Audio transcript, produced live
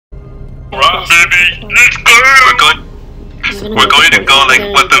Rock, baby. Let's go. We're going to go like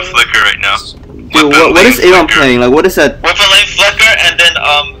weapon flicker right now. Dude, what is Aaron playing? Like, what is that? Weapon lane flicker and then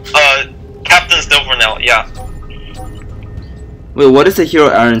Captain Silvernell. Yeah. Wait, what is the hero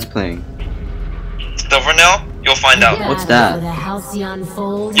Aaron's playing? Silvernell? You'll find out. What's that?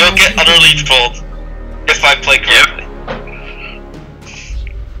 You'll get utterly trolled if I play correctly.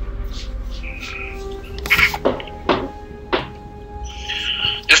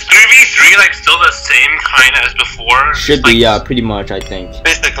 Is 3v3 like still the same kind as before? Should be, yeah, pretty much, I think.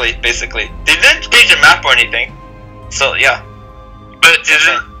 Basically. They didn't change the map or anything. So, yeah. But did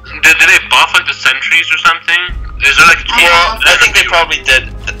they buff like the sentries or something? Is there like I think they probably did.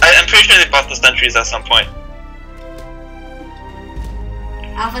 I'm pretty sure they buffed the sentries at some point.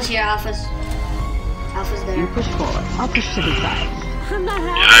 Alpha's here, Alpha's there. You push forward. I'll push to the side. I'm not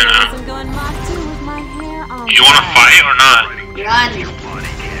Yeah, I know. I'm going Mach 2 with my hair on. You wanna fight or not?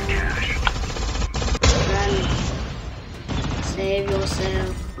 Run. Save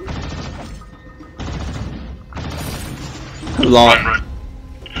yourself. Run.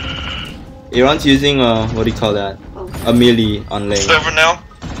 Aaron's using what do you call that? A melee on lane. Silvernell?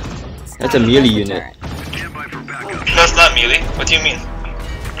 That's a melee unit. That's not melee. What do you mean?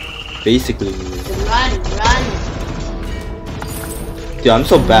 Basically melee. Run. Dude, I'm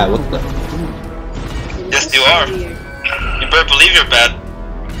so bad. What the? Yes, you are. You better believe you're bad.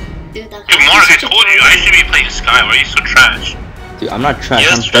 Dude, Mark, I told you I should be playing Sky. Why are you so trash? Dude, I'm not trash. He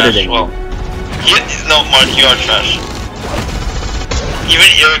I'm is better trash. than Well, you. no, Mark, you are trash. Even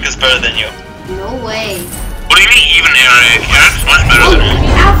Eric is better than you. No way. What do you mean, even Eric? Eric's much better than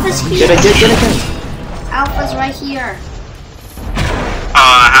you. Alpha's here. Get it. Alpha's right here.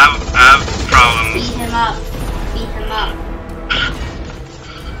 I have problems. Beat him up.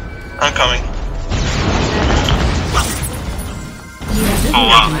 I'm coming. Oh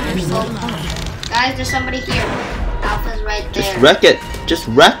wow. Guys, there's somebody here. Alpha's right there. Just wreck it. Just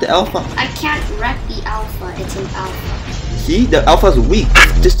wreck the alpha. I can't wreck the alpha. It's an alpha. See, the alpha's weak.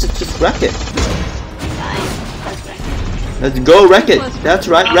 Just wreck it. Fine. Let's wreck it. Let's go wreck it. That's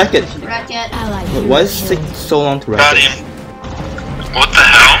right, wreck it. Wreck it. Wait, why is it take so long to wreck Got it? him. What the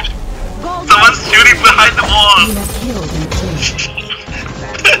hell? Someone's shooting behind the wall.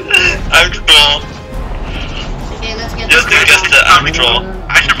 I'm troll. Okay, let's get Just I'm troll.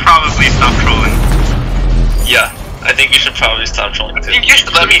 I should probably stop trolling. Yeah, I think you should probably stop trolling too. I think you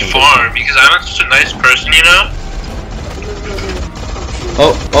should let me farm because I'm such a nice person, you know?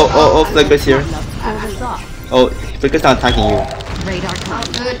 Oh, Flicker's here. Oh, Flicker's not attacking you. Radar Oh,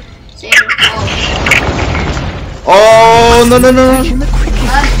 comes. good. Save your Oh, no.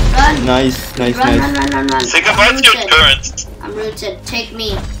 Run. Nice. Run. Say goodbye to your parents. I'm rooted. Take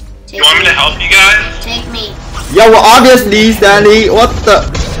me. You want me to help you guys? Take me. Yeah, well, obviously, Stanley. What the?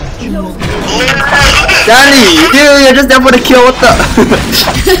 Stanley, you're just there for the kill. What the?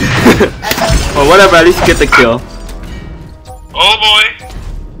 Or whatever. At least you get the kill. Oh boy.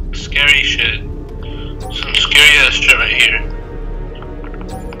 Scary shit. Some scary ass shit right here.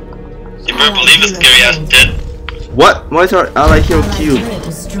 You better believe it's scary ass shit. What? Why is our ally hero cube?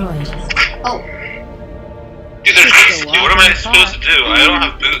 Oh. Dude, they're chasing me. What am I supposed to do? I don't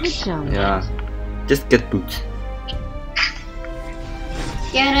have boots. Yeah. Just get boots.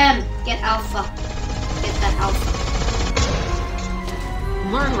 Get him. Get Alpha. Get that Alpha.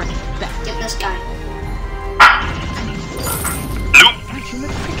 Learn respect. Get this guy. Nope.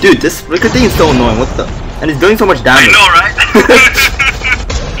 Dude, this Flicker thing is so annoying. What the? And it's doing so much damage. I know, right?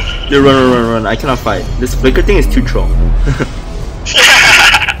 Dude, run. I cannot fight. This Flicker thing is too troll.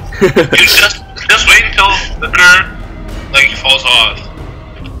 just wait until Flicker like falls off.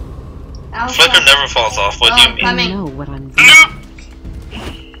 Alpha. Flicker never falls off. What do you mean? I Coming. know what I'm doing. Nope.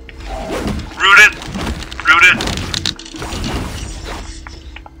 Rooted.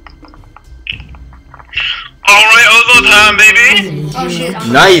 Alright, Ozo time, baby. Oh shit.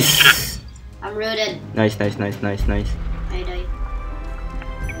 I'm Nice. I'm rooted. Nice. I died.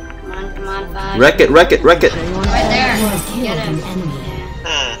 Come on, 5. Wreck it. Right there. Get him.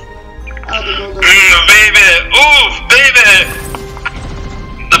 Yeah. Oh, the golden. Baby. Ooh, baby.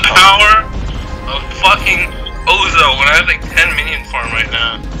 The power of fucking Ozo when I have like 10 minion farm right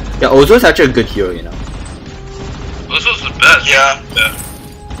now. Yeah, Ozo is actually a good hero, you know. Ozo's the best. Yeah.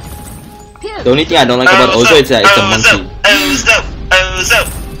 The only thing I don't like about Ozo is that it's a monkey. Ozo.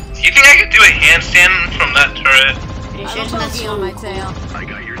 You think I could do a handstand from that turret? You sure it's not on my tail. I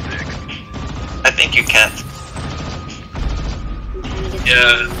got your 6. I think you can't.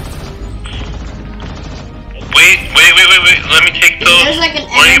 Yeah. Wait. Let me take those. There's like an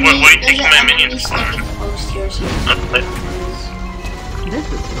Where are you enemy. taking my minions from? Post here. This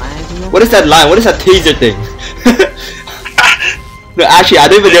is What is that line? What is that taser thing? No, actually, I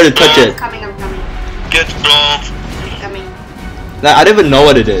don't even dare to touch it. I'm coming. Get blown. I'm coming. Like, I don't even know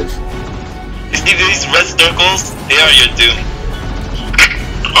what it is. You see these red circles? They are your doom.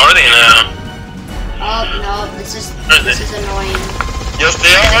 Are they now? Oh no, this is annoying. Yes,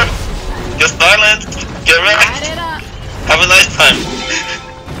 they are. Get silent. Get wrecked. Have a nice time.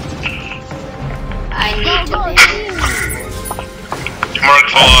 I need to be. Mark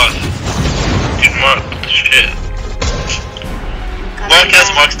falls. Dude, Mark. Shit. Mark has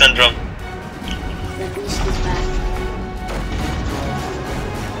Mark syndrome. The beast is back.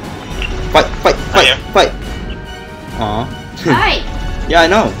 Fight. Aw. Hi! Yeah, I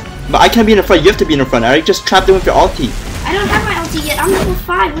know. But I can't be in the front. You have to be in the front. Eric, just trap them with your ulti. I don't have my ulti yet. I'm level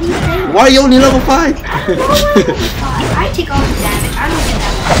 5. What do you think? Why are you only level 5? I'm level 5. I take all the damage. I don't get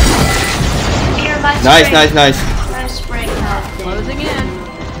that much. Here, let's Nice. Let's spray health. Closing in.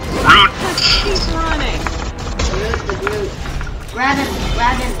 Root. Keep running. The Groot. Grab him.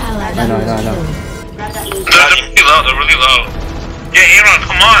 I know. Grab that loser. They're really low. Yeah, Aaron,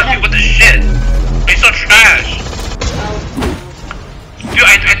 come on, dude, what the shit? He's so trash. Dude,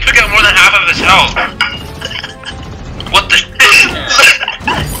 I took out more than half of his health. What the shit?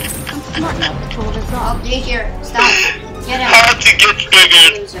 Oh, dig here. Stop. Get him. How to get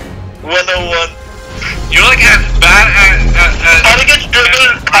triggered? Loser. 101. You're like as bad at how to get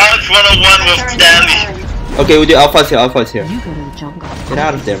triggered college 101 with Stanley. Okay, we do alpha's here. You go to the jungle. Get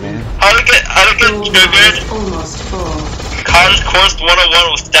out of there, man. How to get triggered college course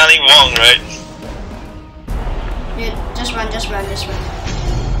 101 with Stanley Wong, right? Dude, just run.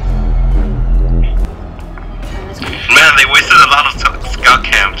 Man, they wasted a lot of scout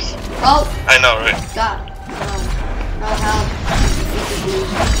camps. Oh! I know, right? God. No help.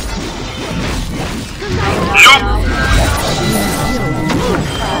 Nope.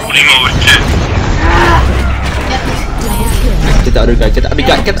 Primo with shit. Get this. Get the other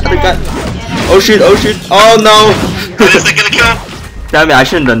guy. Oh shit. Oh no. Is it gonna kill? Damn it, I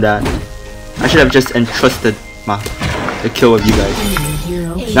shouldn't have done that. I should have just entrusted the kill with you guys.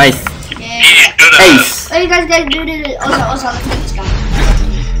 Nice. Yeah. Ace. Hey guys, do. Also, let's take this guy.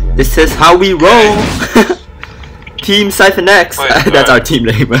 This is how we roll. Team Siphon X. Wait, That's our team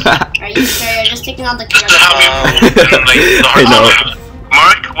name. Are you sure you're just taking out the This is camera? how we roll. I know.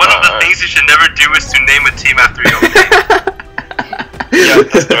 Mark, one of the things you should never do is to name a team after your own name. Yeah,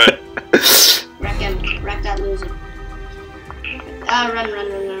 that's right. Wreck him. Wreck that loser. Run.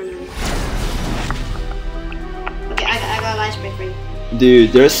 Okay, I got a light spray for you.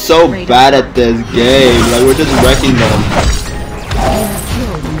 Dude, they're so bad at this game. Like, we're just wrecking them.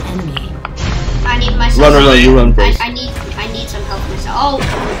 I need myself. Run, you run first. I need some help myself. Oh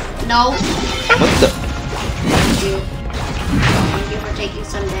no! What the? Thank you for taking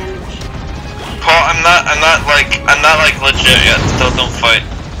some damage. Paul, I'm not like legit yet, so don't fight.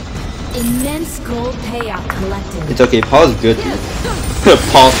 Immense gold payout collected. It's okay, Paul's good, dude.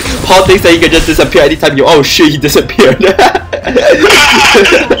 Paul thinks that he can just disappear anytime you. Oh shit, he disappeared.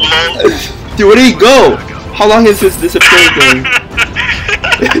 Dude, where did he go? How long is his disappearing going?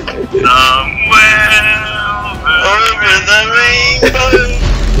 Somewhere over the rainbow.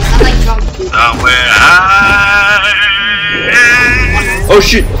 I'm like drunk. Somewhere high. Oh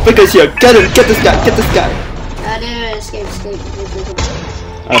shit, Flicker's here. Get him, get this guy. Dude, escape.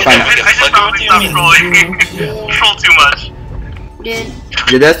 Alright, fine. I just found stop trolling. Troll too much. Dude.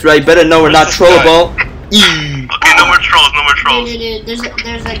 Yeah, that's right. Better know we're not trollable. Eee. Okay, no more trolls. Dude, there's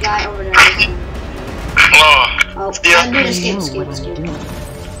a guy over there. Oh, Dude, escape.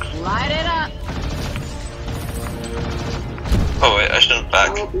 Light it up. Oh wait, I shouldn't back.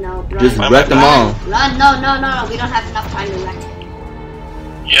 Oh, no, run. Just wreck them all. Run, no, we don't have enough time to wreck it.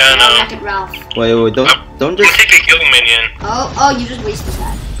 Yeah, no. Wreck it, Ralph. Wait, don't just. Take a healing minion. Oh, you just wasted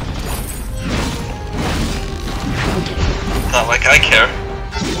that. Not like I care.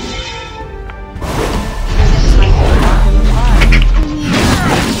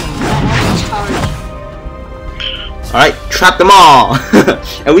 Alright, trap them all!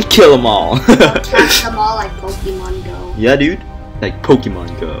 And we kill them all! Trap them all like Pokemon Go. Yeah, dude. Like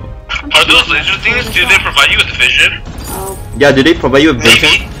Pokemon Go. Are those laser things? Do they provide you with vision? Oh. Yeah, do they provide you with vision?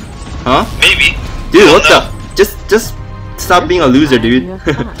 Maybe. Huh? Maybe. Dude, what No. the? Just stop being a loser, dude.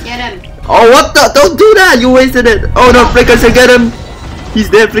 Get him. Oh, what the? Don't do that! You wasted it! Oh no, Flicker said get him! He's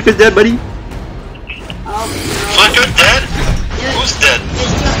dead, Flicker's dead, buddy. Oh, no. Flicker dead? Dude, Who's dead?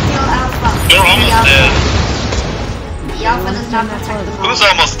 Just kill Alpha. You're almost dead. The Alpha does not protect them all. Who's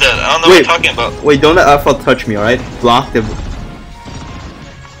almost dead? I don't know Wait. what you're talking about. Wait, don't let Alpha touch me, alright? Block them. I'm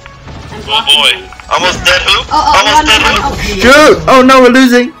Oh blocking boy. him. Almost dead who? Almost dead who? Oh, shoot. Shoot! Oh no, we're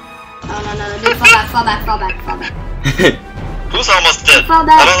losing. No, dude, fall back. Who's almost dead? Fall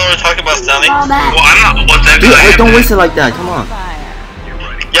back. I don't know what we're talking about, Stanley. Fall back. Well, I'm not almost dead. Dude, don't waste it like that. Come on.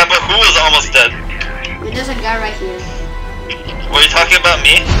 Yeah, but who is almost dead? There's a guy right here. Were you talking about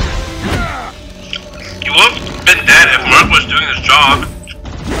me? You would have been dead if Mark was doing his job.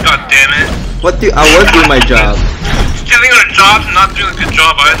 God damn it. What do I was doing my job. Stealing your job and not doing a good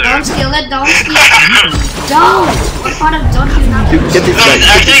job either. Don't steal it, don't steal it. Don't! What part of don't you not Dude, get this No, guy. he's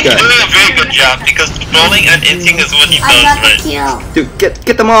Get actually this guy. doing a very good job because trolling and inting is what he I does, got the right? kill. Dude,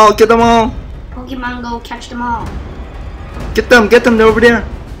 get them all. Get them all. Pokemon Go, catch them all. Get them. They're over there.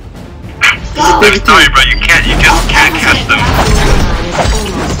 Go! I'm sorry, bro. You just can't catch them.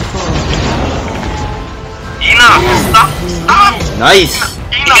 Enoch, stop! Nice.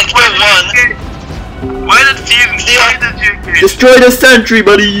 You can kill one. Why did you Destroy the sentry,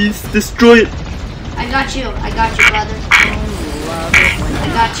 buddies. Destroy it. I got you, brother. I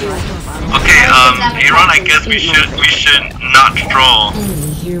got you. Okay, Aaron, I guess we should not troll.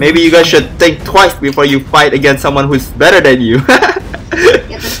 Maybe you guys should think twice before you fight against someone who's better than you. Get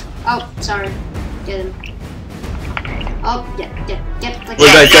this. Oh, sorry. Get him. Oh, get. Like,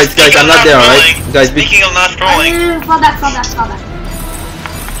 Wait, guys, I'm not there, alright? Guys, Speaking of not trolling. Fall back.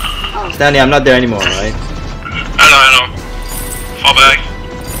 Oh, Stanley, I'm not there anymore, alright? I know. Fall back.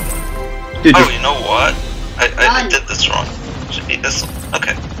 Dude, Oh, you know what? I did this wrong. Should be this one.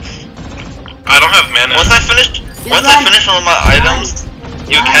 Okay. I don't have mana. Once I finish all my items,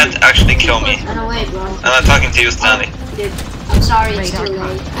 you can't actually kill me. run away, bro. And I'm talking to you, Stanley. Dude, I'm sorry, it's too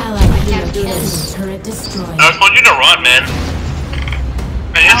late. I can't do this. Turret destroyed. I told you to run, man.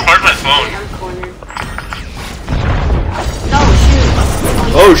 I just charged my phone. I'm cornered. No, shoot.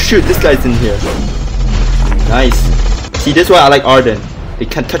 oh shoot, this guy's in here. Nice. See, this is why I like Arden. They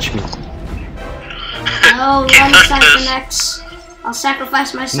can't touch me. No, Can't run, touch this. Cyphernex. I'll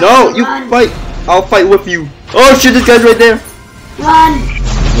sacrifice myself. No, to you run. fight. I'll fight with you. Oh shit, this guy's right there. Run!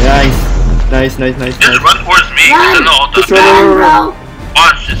 Nice. Just run towards me, Run! and then all Just done. run. Run, bro!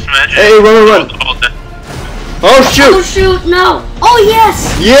 Watch, just imagine. Hey, run. All done. Oh Oh shoot. shoot, no! Oh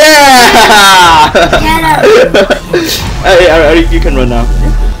yes! Yeah. Get Hey, you can run now.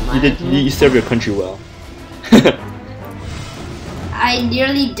 You serve your country well. I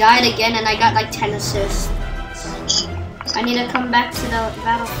nearly died again and I got like 10 assists. I need to come back to the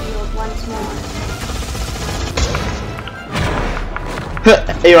battlefield once more.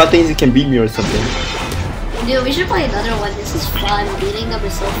 Hey, I think you can beat me or something. Dude, we should play another one. This is fun. Beating them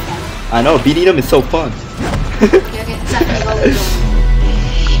is so fun. I know, beating them is so fun. Okay, second go.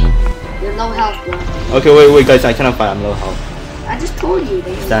 You're low health, bro. Okay, wait, guys, I cannot fight. I'm low health. I just told you.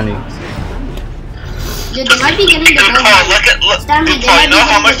 Stanley. Dude, they might be getting the Dude, gold. Paul, look. Stanley, Dude, they Paul, might you be know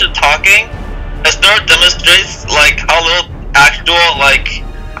how getting much they're talking? Esther demonstrates, like, how little actual, like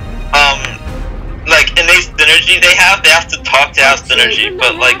innate synergy they have. They have to talk to have synergy,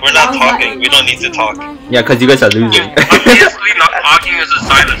 but, like, we're not talking. We don't need to talk. Yeah, because you guys are losing. Obviously, not talking is a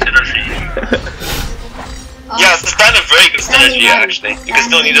sign of synergy. Yeah, it's a sign of very good synergy, actually. You can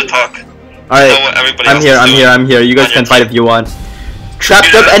still need to talk. Alright, Know what everybody I'm else here, is I'm doing. here, I'm here. You guys On can your fight team. if you want. Trap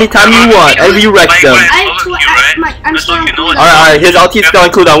them anytime you want, and we wreck them. I'm still on cooldown. Alright, his ulti's still on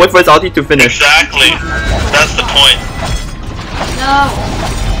cooldown. Wait for his ulti to finish. Exactly. That's the point. No.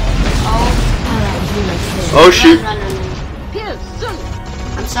 Oh shoot. Run.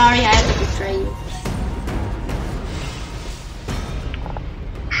 I'm sorry, I had to betray you.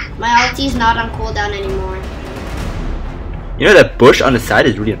 My ulti's not on cooldown anymore. You know that bush on the side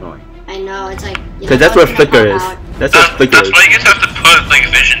is really annoying. I know, it's like... Because that's where Flicker is. That's where Flicker That's is. why you guys have to put, like,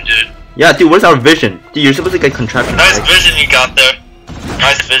 vision, dude. Yeah, dude, what's our vision? Dude, you're supposed to get contraption. Nice Right? vision you got there.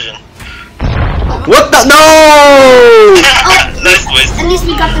 Nice vision. What the? No! Nice waste. At least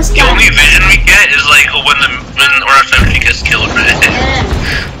we got this The guy. only vision we get is like when our sentry gets killed, right?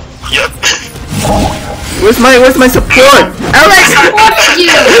 Yep. Where's my support? Alex! Support you!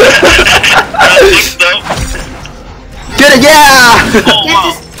 I think so. Get it, yeah! Oh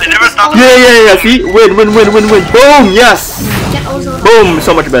wow. I never thought Yeah, see? Win. Boom, yes! Get Ozo. Boom,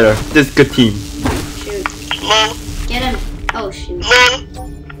 so much better. This is good team. Shoot. lol. Get him. Oh shoot. Lol.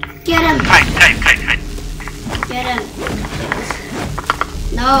 Get him. Hi. Get him.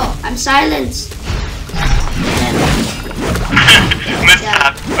 No, I'm silenced. Get him.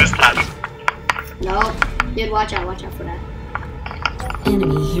 Mishap. No. Dude, watch out for that.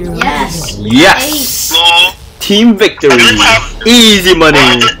 Enemy hero. Yes. Yes! Ace. Lol. Team victory! Easy money!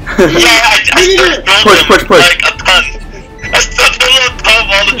 Yeah, I still drove Push. him like a ton. I still drove a ton of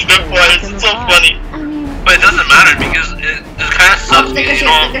all the trip points. It's so funny. But it doesn't matter because it's kind of sucks because you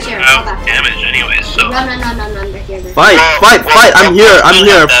don't Stickers here. have Fall back. damage anyway, so. Run. They're here. Fight! I'm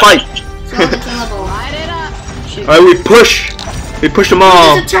here! Fight! Slow the killable. Light it up. Shoot. Alright, we push! We push them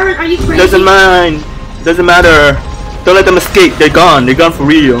all! There's a turret. Are you crazy? Doesn't mind! Doesn't matter! Don't let them escape, they're gone for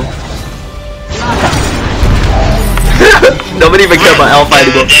real. Nobody even care about Alpha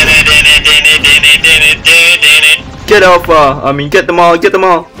anymore. Get Alpha! I mean, get them all!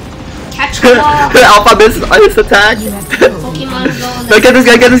 Catch them all. Alpha missed his attack! Pokemon go. No, get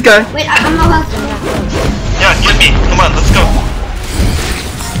this guy! Wait, I'm not left. Yeah, get me. Come on, let's go.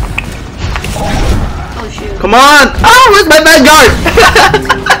 Oh shoot. Come on! Oh, where's my Vanguard?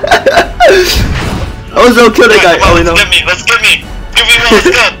 Ozo, kill that guy! Come on, Oh, no. Let's get me. Give me one, let's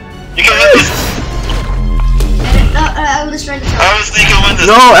go. You can win this. No, I'll destroy the turret. Obviously, you can win this.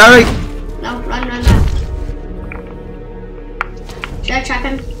 No, Eric! No, run. Should I trap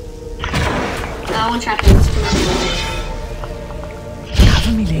him? No, I won't trap him. It's too much.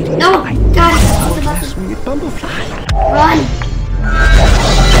 No! God! Run!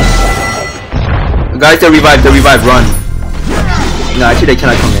 Guys, they revived, run. No, actually they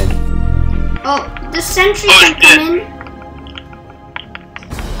cannot come in. Oh, the sentry can come in.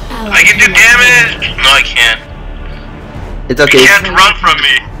 I can do damage. No, I can't. It's okay. You can't run from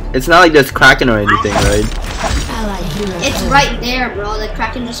me. It's not like there's Kraken or anything, right? It's right there, bro. The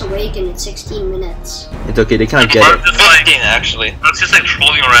Kraken just awakened in 16 minutes. It's okay, they cannot get it. Just like, actually. It's just like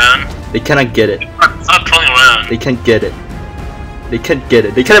trolling around. They cannot get it. It's not trolling around. They can't get it. They can't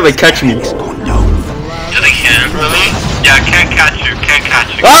even catch me. Yeah, they can. Really? Yeah, can't catch you.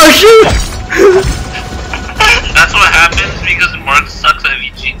 Oh shoot! That's what happens because Mark sucks at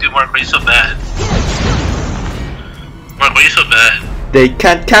VG. Dude, Mark, why are you so bad? Mark, why are you so bad? They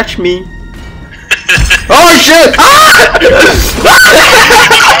can't catch me. Oh shit! Ah!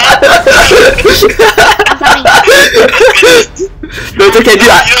 No, it's okay, dude. You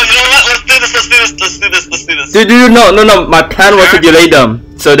know what? Let's do this. Dude, no. My plan was to delay them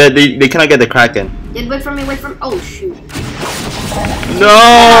so that they cannot get the Kraken. Dude, wait for me. Oh shoot.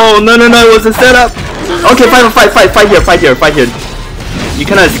 No, it was a setup. Okay, fight here. You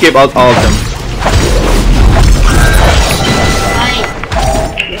cannot escape all of them. Fight.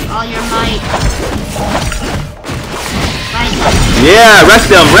 With all your might. Fight. Yeah, wreck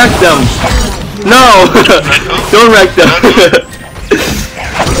them. No, don't wreck them.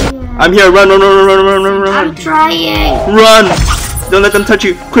 I'm here. Run. I'm trying. Run. Don't let them touch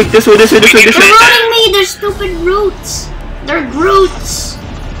you. Quick, this way. They're running me. They're stupid roots. They're Groots.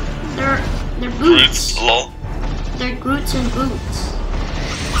 They're boots. Lol. They're Groots and boots.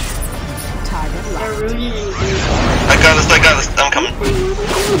 They're rooted in boots. I got this. I'm coming.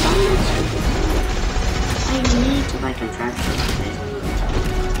 I need to buy contraptions.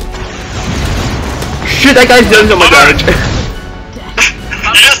 Shit, that guy's doing so much damage.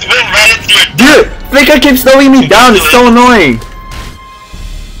 You just went right into your. Dude, Flicker keeps slowing me down. It's so annoying.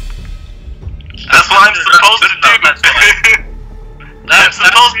 That's what I'm supposed to do. That's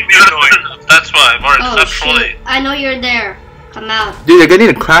supposed to be annoying. That's why, Mark. Oh Stop shoot! trolling. I know you're there. Come out. Dude, they're getting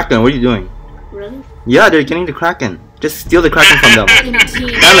the Kraken. What are you doing? Really? Yeah, they're getting the Kraken. Just steal the Kraken from them. In a team.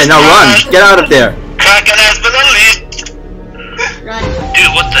 Damn it, now run. Get out of there. Kraken has been unleashed. Run.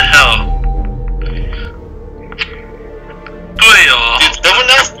 Dude, what the hell? Dude, someone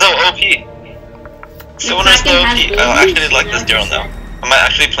else though OP. Someone else though OP. I actually like this girl now. I might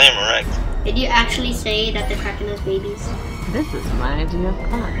actually play him right. Did you actually say that the Kraken has babies? This is my idea of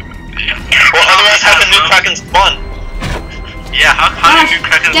fun. Well, otherwise how can new Kraken spawn? Yeah, how can new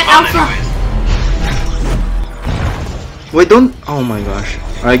Kraken Get spawn Alpha. anyways? Wait, don't. Oh my gosh.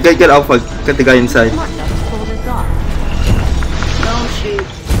 Alright, get Alpha. Get the guy inside. Come on, let's pull this off. No shoot.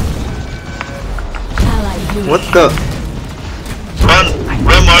 What the?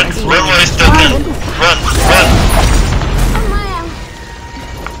 Run, Mark. Run while he's still can. Run. Run.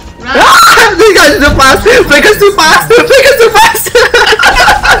 This guy's too fast! Flicker's too fast! Flicker's too fast!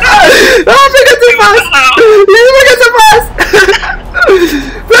 Oh, Flicker's too fast! Flicker's too fast!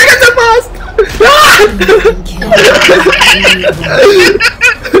 Flicker's too fast!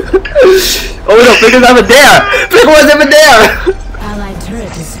 Oh no, Flicker's not even there! Flicker wasn't even there!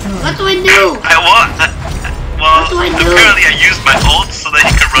 What do I do? I want. Well, What do I do? apparently I used my ult so that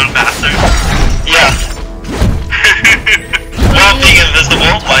he could run faster. Yeah. Well, being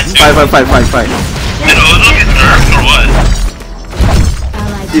invisible, mine too. Fight. Did Ozo get nerfed or what?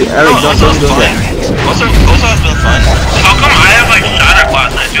 Dude, Eric, don't do that. Ozo has been fine. How come I have like shatter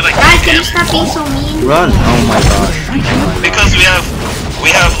class and I do like Guys, can you stop being so mean? Run! Oh my gosh. because we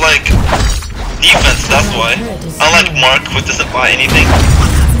have like defense, that's why. Unlike Mark who doesn't buy anything.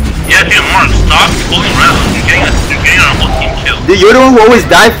 Yeah, dude, Mark, stop fooling around. You're getting our whole team killed. Dude, you're the one who always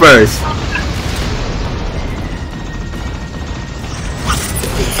die first.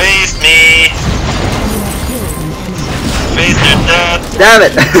 Face me. Face your death. Damn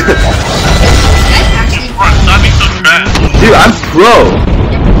it. Mark, stop being so trash. Dude, I'm pro.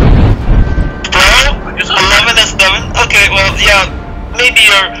 Pro? 11 and 7? Okay, well, yeah, maybe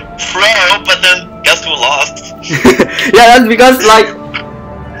you're pro, but then guess who lost? Yeah, that's because, like,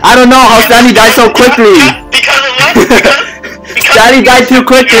 I don't know how Sandy died so quickly. Because of what? Because Sandy died too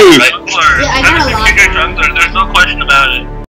quickly. Jungler. Yeah, I got a lot. Jungler, there's no question about it.